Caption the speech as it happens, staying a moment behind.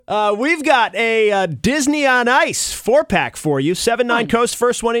We've got a Disney on Ice 4-pack for you. 7-9 Coast.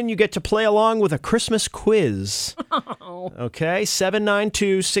 First one in, you get to play along with a Christmas quiz. Oh. Okay,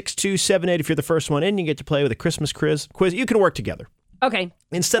 792-6278. If you're the first one in, you get to play with a Christmas quiz. You can work together. Okay.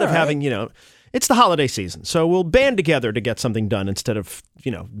 Instead of having, it's the holiday season, so we'll band together to get something done instead of,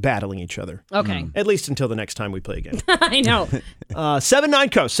 battling each other. Okay. At least until the next time we play again. I know.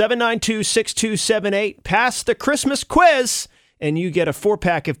 7-9 Coast, 792-6278. Pass the Christmas quiz, and you get a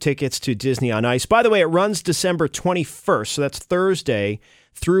 4-pack of tickets to Disney on Ice. By the way, it runs December 21st, so that's Thursday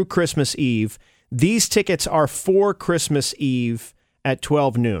through Christmas Eve. These tickets are for Christmas Eve at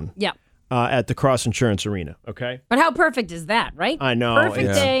 12 noon. Yeah. At the Cross Insurance Arena, okay? But how perfect is that, right? I know.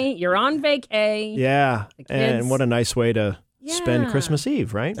 Perfect day. You're on vacay. Yeah. And what a nice way to spend Christmas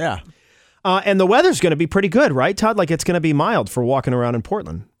Eve, right? Yeah. And the weather's going to be pretty good, right, Todd? Like, it's going to be mild for walking around in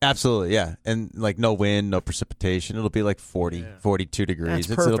Portland. Absolutely, yeah. And, no wind, no precipitation. It'll be 40, 42 degrees.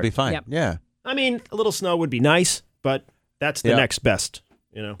 It'll be fine. Yep. Yeah. I mean, a little snow would be nice, but that's the next best,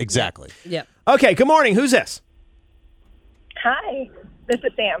 Exactly. Yep. Okay, good morning. Who's this? Hi, this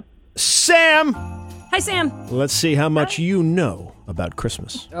is Sam. Sam! Hi, Sam. Let's see how much you know about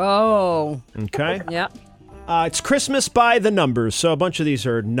Christmas. Oh. Okay? Yep. It's Christmas by the numbers, so a bunch of these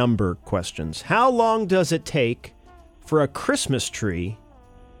are number questions. How long does it take for a Christmas tree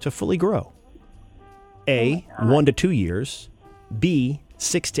to fully grow? A, 1 to 2 years, B,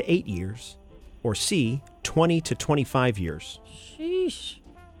 6 to 8 years, or C, 20 to 25 years? Sheesh.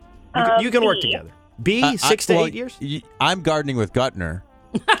 You can work B. together. B, 6 to 8 years? I'm gardening with Gutner.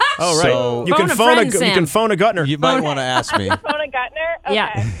 Oh, right. So you can phone phone Sam. a Gutner. You might want to ask me. Phone a Gutner? Okay.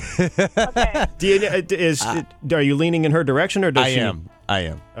 Yeah. Okay. Are you leaning in her direction, or does she? I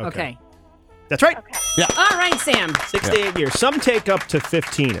am. Okay. That's right. Okay. Yeah. All right, Sam. 6 to 8 years. Some take up to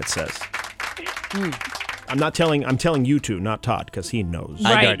 15, it says. I'm telling you two, not Todd, because he knows.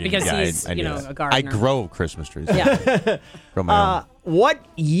 I Right, garden. because Yeah, he's, I knew that. a gardener. I grow Christmas trees. Yeah. Grow my own. What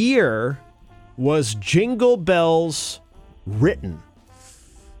year was Jingle Bells written?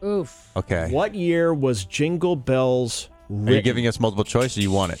 Oof. Okay. What year was Jingle Bells written? Are you giving us multiple choice, or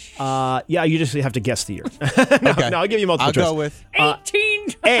you want it? Yeah, you just have to guess the year. Okay. No, I'll give you multiple I'll choice. go with 18.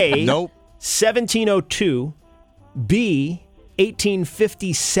 A, nope. 1702, B,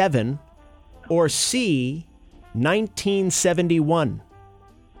 1857, or C, 1971.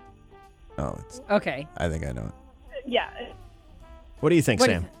 Oh, Okay. I think I know it. Yeah. What do you think, What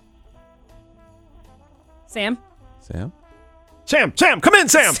do Sam? you Sam? Sam? Sam, come in,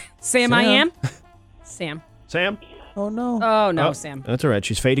 Sam. Sam, I am? Sam. Sam? Oh, no. Oh, no, Oh, Sam. That's all right.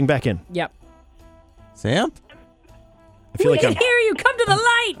 She's fading back in. Yep. Sam? I feel We like can hear you. Come to the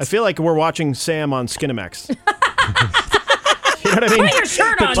light. I feel like we're watching Sam on Skinemax. You know what I mean? Put your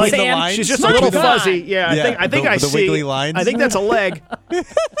shirt on, Between the Sam. lines? She's just My a little God. fuzzy. Yeah, Yeah, I think the- I the see. wiggly lines? I think that's a leg.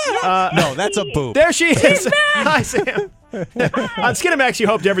 No, that's a boob. There she is. Hi, Sam. On Skinemax, you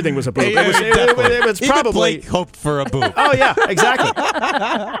hoped everything was a boob. It was Even probably. Blake hoped for a boob. Oh yeah, exactly.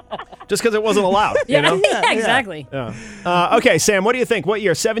 Just because it wasn't allowed. Yeah, You know? yeah, exactly. Yeah. Okay, Sam. What do you think? What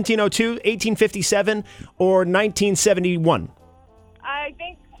year? 1702, 1857, or 1971? I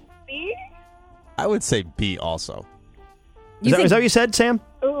think C. I would say B also. Is that what you said, Sam?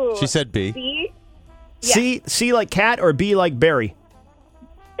 Ooh. She said B. C. Yeah. C like cat or B like berry?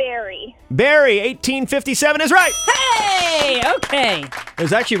 Barry. Barry, 1857 is right. Hey, okay. It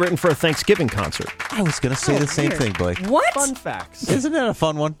was actually written for a Thanksgiving concert. I was going to say the same weird. thing, Blake. What? Fun facts. Isn't that a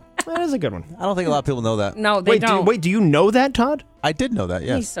fun one? That is a good one. I don't think a lot of people know that. No, they don't. Do you know that, Todd? I did know that,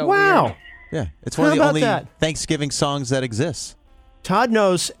 yes. He's so Wow. weird. Yeah, it's one How of the about only that? Thanksgiving songs that exists. Todd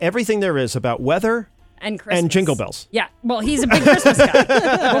knows everything there is about weather And Christmas. and Jingle Bells. Yeah. Well, he's a big Christmas guy.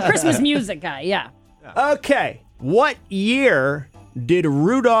 Well, Christmas music guy, yeah. Okay. What year did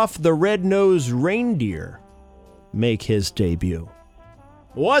Rudolph the Red-Nosed Reindeer make his debut?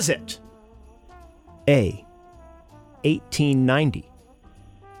 Was it A, 1890,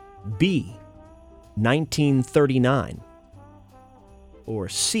 B, 1939, or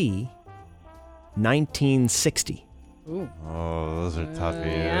C, 1960? Oh, those are tough.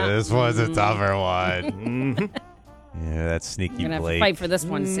 yeah. This was a tougher one. Yeah, that's sneaky You're going to have to Blake. fight for this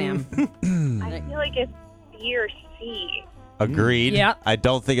one, Sam. I feel like it's B or C. Agreed. Yeah. I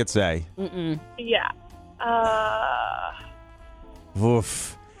don't think it's A. Yeah.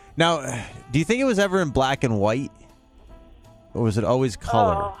 Oof. Now, do you think it was ever in black and white? Or was it always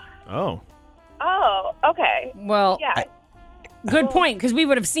color? Oh. Oh, okay. Well, Yeah. good point, because we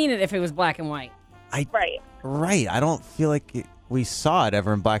would have seen it if it was black and white. Right. Right. I don't feel like we saw it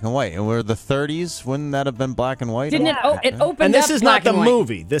ever in black and white. And we're the 30s. Wouldn't that have been black and white? Didn't it? Oh, it opened And this up is black not the and white.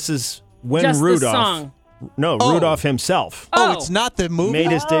 movie. This is when Just Rudolph. the song. No, Oh. Rudolph himself. Oh, it's not the movie?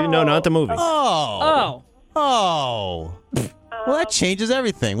 Made his debut. No, not the movie. Oh. Oh. Oh. Well, that changes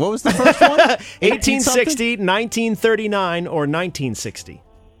everything. What was the first one? 1860, 1939, or 1960?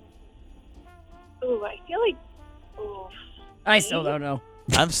 Ooh, I feel like. Ooh. I still don't know.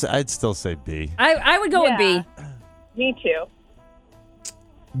 I'd still say B. I would go with B. Yeah. Me too.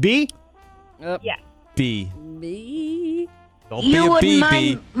 B? Yeah. B. B. Don't be a B,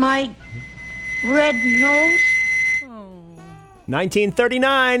 B. my red nose?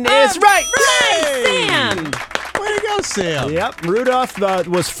 1939 is right. Hey! Sam. Way to go, Sam. Yep, Rudolph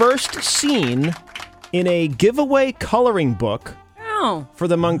was first seen in a giveaway coloring book Oh. for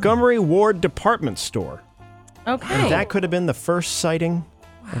the Montgomery Ward department store. Okay. That could have been the first sighting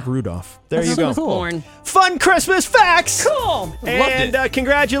of Rudolph. There That's you when I go. was born. Fun Christmas facts. Cool. And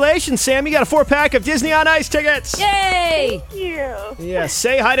congratulations, Sam. You got a 4-pack of Disney on Ice tickets. Yay. Thank you. Yeah,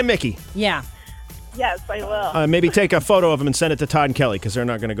 say hi to Mickey. Yeah. Yes, I will. Maybe take a photo of him and send it to Todd and Kelly because they're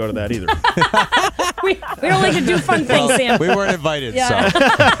not going to go to that either. We don't like to do fun things, Sam. We weren't invited, Yeah. so.